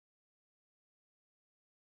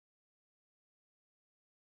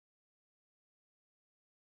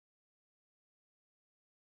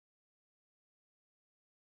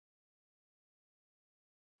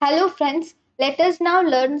Hello friends, let us now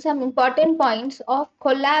learn some important points of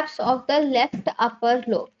collapse of the left upper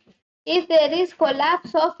lobe. If there is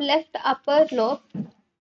collapse of left upper lobe,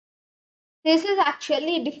 this is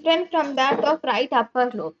actually different from that of right upper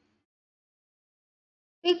lobe.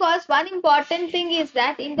 Because one important thing is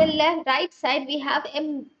that in the right side we have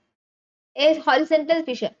a horizontal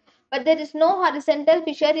fissure, but there is no horizontal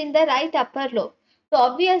fissure in the right upper lobe. So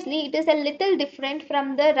obviously it is a little different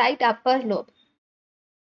from the right upper lobe.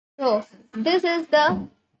 So this is the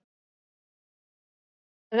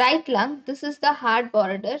right lung, this is the hard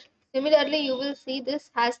border. Similarly, you will see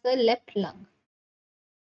this has the left lung.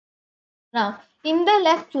 Now, in the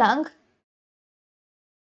left lung,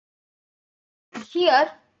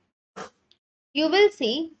 here you will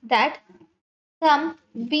see that some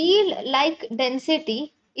wheel-like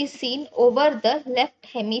density is seen over the left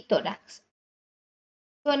hemithorax.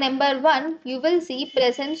 So, number one, you will see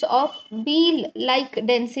presence of wheel-like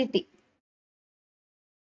density,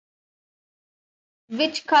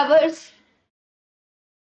 which covers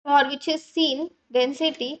or which is seen in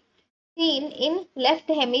left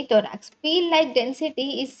hemithorax. Wheel-like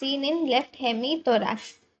density is seen in left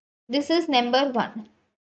hemithorax. This is number one.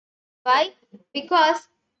 Why? Because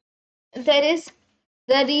there is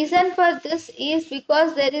the reason for this is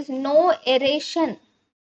because there is no aeration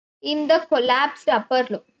in the collapsed upper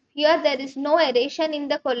lobe. Here there is no aeration in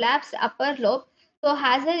the collapsed upper lobe. So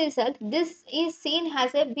as a result, this is seen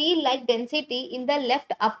as a wheel-like density in the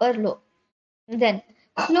left upper lobe. Then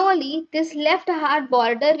slowly this left heart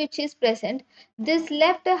border which is present, this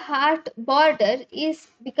left heart border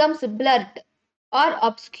becomes blurred or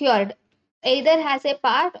obscured. Either has a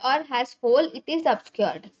part or has hole, it is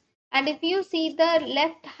obscured. And if you see the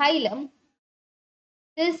left hilum,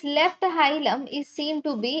 this left hilum is seen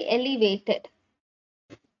to be elevated.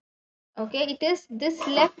 Okay, it is this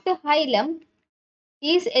left hilum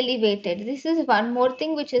is elevated. This is one more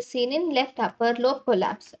thing which is seen in left upper lobe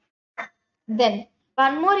collapse. Then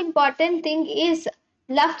one more important thing is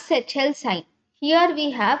left Sichel sign. Here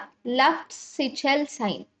we have left Sichel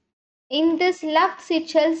sign. In this left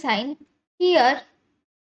Sichel sign, here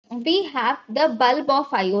we have the bulb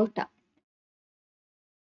of aorta.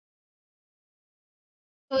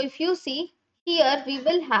 So if you see here, we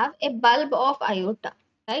will have a bulb of aorta,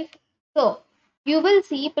 right? So you will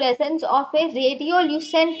see presence of a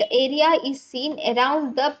radiolucent area is seen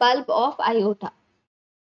around the bulb of aorta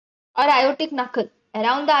or aortic knuckle.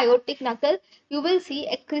 Around the aortic knuckle, you will see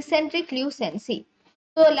a crescentric lucency.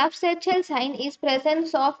 So left sacral sign is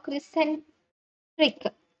presence of crescentric,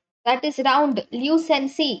 that is round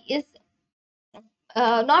lucency is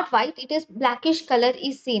not white, it is blackish color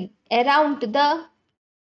is seen around the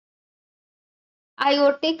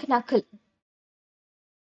aortic knuckle.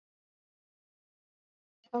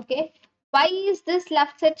 Okay, why is this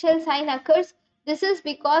left sacral sign occurs? This is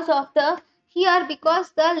because of the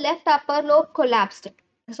because the left upper lobe collapsed.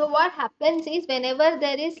 So what happens is whenever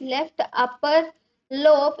there is left upper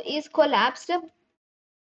lobe is collapsed.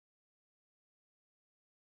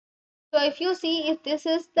 So if you see, if this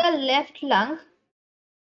is the left lung,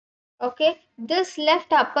 okay, this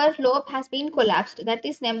left upper lobe has been collapsed. That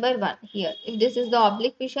is number one here. If this is the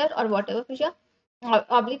oblique fissure or whatever fissure,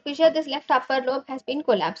 oblique fissure, this left upper lobe has been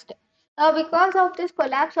collapsed. Now, because of this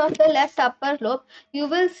collapse of the left upper lobe, you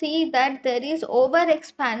will see that there is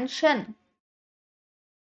overexpansion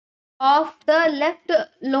of the left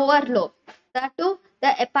lower lobe. That too, the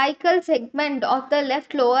apical segment of the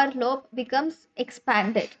left lower lobe becomes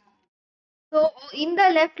expanded. So in the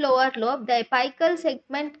left lower lobe, the apical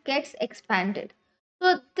segment gets expanded.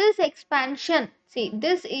 So this expansion, see,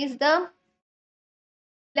 this is the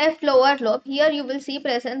left lower lobe. Here you will see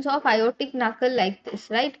presence of aortic knuckle like this,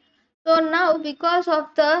 right? So now because of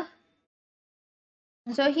the,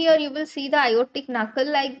 so here you will see the aortic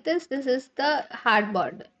knuckle like this. This is the hard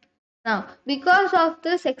border. Now, because of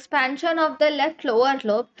this expansion of the left lower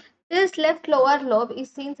lobe, this left lower lobe is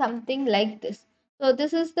seen something like this. So,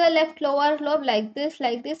 this is the left lower lobe like this,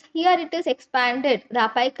 like this. Here it is expanded. The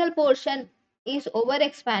apical portion is over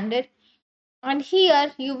expanded. And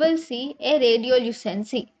here you will see a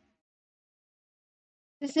radiolucency.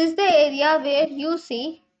 This is the area where you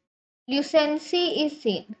see lucency is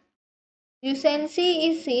seen. Lucency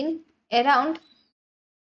is seen around.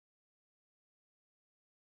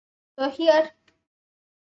 So, here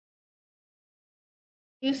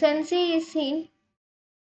lucency is seen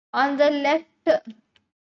on the left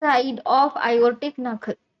side of aortic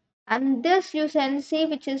knuckle, and this lucency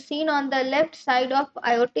which is seen on the left side of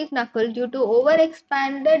aortic knuckle due to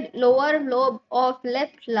overexpanded lower lobe of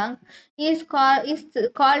left lung is called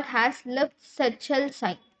as left sacral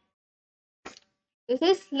sign. This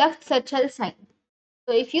is left sagittal sign.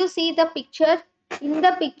 So if you see the picture, in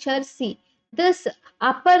the picture, see this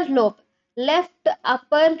upper lobe, left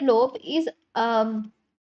upper lobe is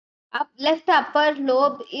left upper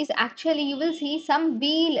lobe is actually, you will see some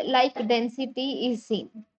wheel like density is seen.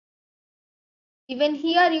 Even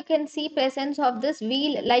here you can see presence of this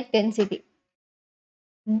wheel like density.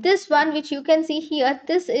 This one which you can see here,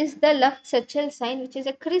 this is the left sagittal sign, which is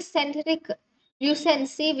a crycentric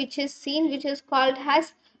lucency which is seen, which is called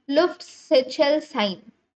as left sagittal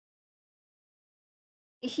sign.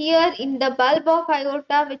 Here in the bulb of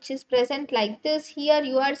aorta, which is present like this, here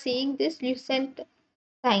you are seeing this lucent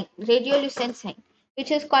sign, radiolucent sign, which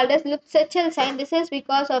is called as left sagittal sign. This is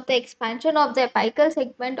because of the expansion of the apical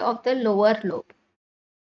segment of the lower lobe.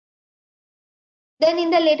 Then in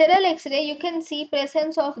the lateral X-ray, you can see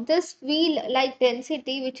presence of this wheel-like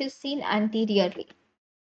density which is seen anteriorly.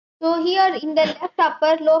 So here in the left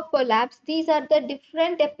upper lobe collapse, these are the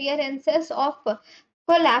different appearances of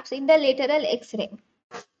collapse in the lateral X-ray.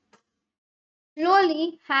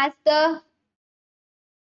 Slowly has the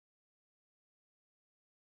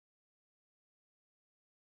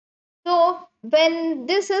So when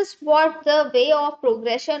this is what the way of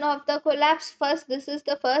progression of the collapse, first this is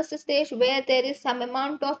the first stage where there is some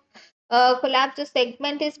amount of collapse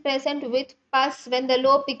segment is present with pus. When the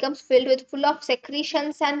lobe becomes filled with full of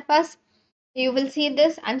secretions and pus, you will see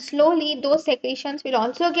this, and slowly those secretions will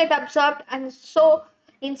also get absorbed, and so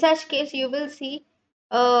in such case you will see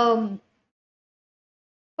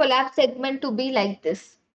collapse segment to be like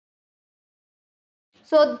this.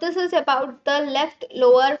 So this is about the left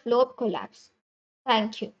lower lobe collapse.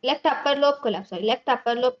 Thank you. Left upper lobe collapse. Sorry, left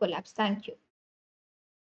upper lobe collapse. Thank you.